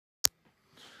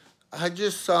I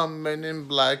just saw Men in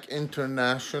Black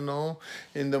International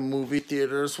in the movie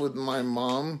theaters with my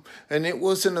mom, and it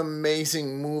was an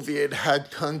amazing movie. It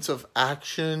had tons of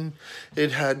action,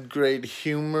 it had great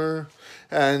humor,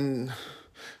 and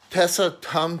Tessa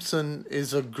Thompson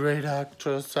is a great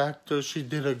actor. She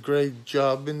did a great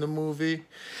job in the movie.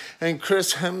 And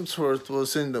Chris Hemsworth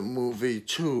was in the movie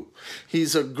too.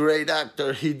 He's a great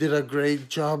actor. He did a great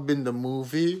job in the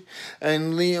movie.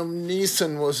 And Liam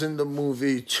Neeson was in the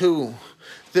movie too.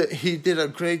 He did a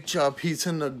great job. He's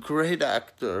a great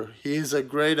actor. He's a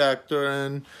great actor.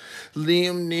 And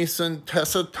Liam Neeson,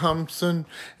 Tessa Thompson,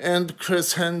 and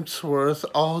Chris Hemsworth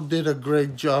all did a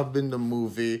great job in the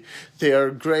movie. They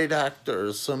are great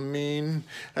actors. I mean,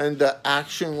 and the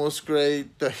action was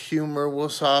great. The humor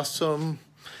was awesome.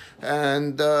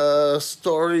 And the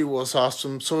story was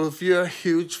awesome. So if you're a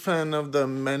huge fan of the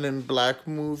Men in Black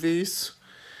movies,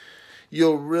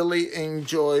 you'll really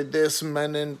enjoy this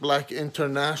Men in Black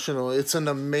International. It's an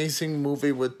amazing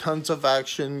movie with tons of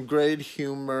action, great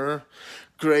humor,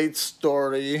 great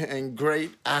story, and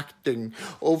great acting.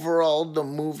 Overall, the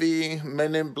movie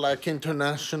Men in Black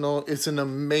International is an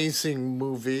amazing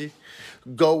movie.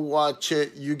 Go watch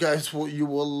it. You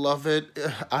will love it.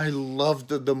 I loved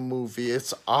the movie.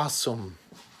 It's awesome.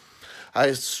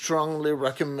 I strongly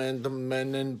recommend the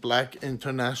Men in Black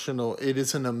International. It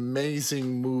is an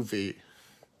amazing movie.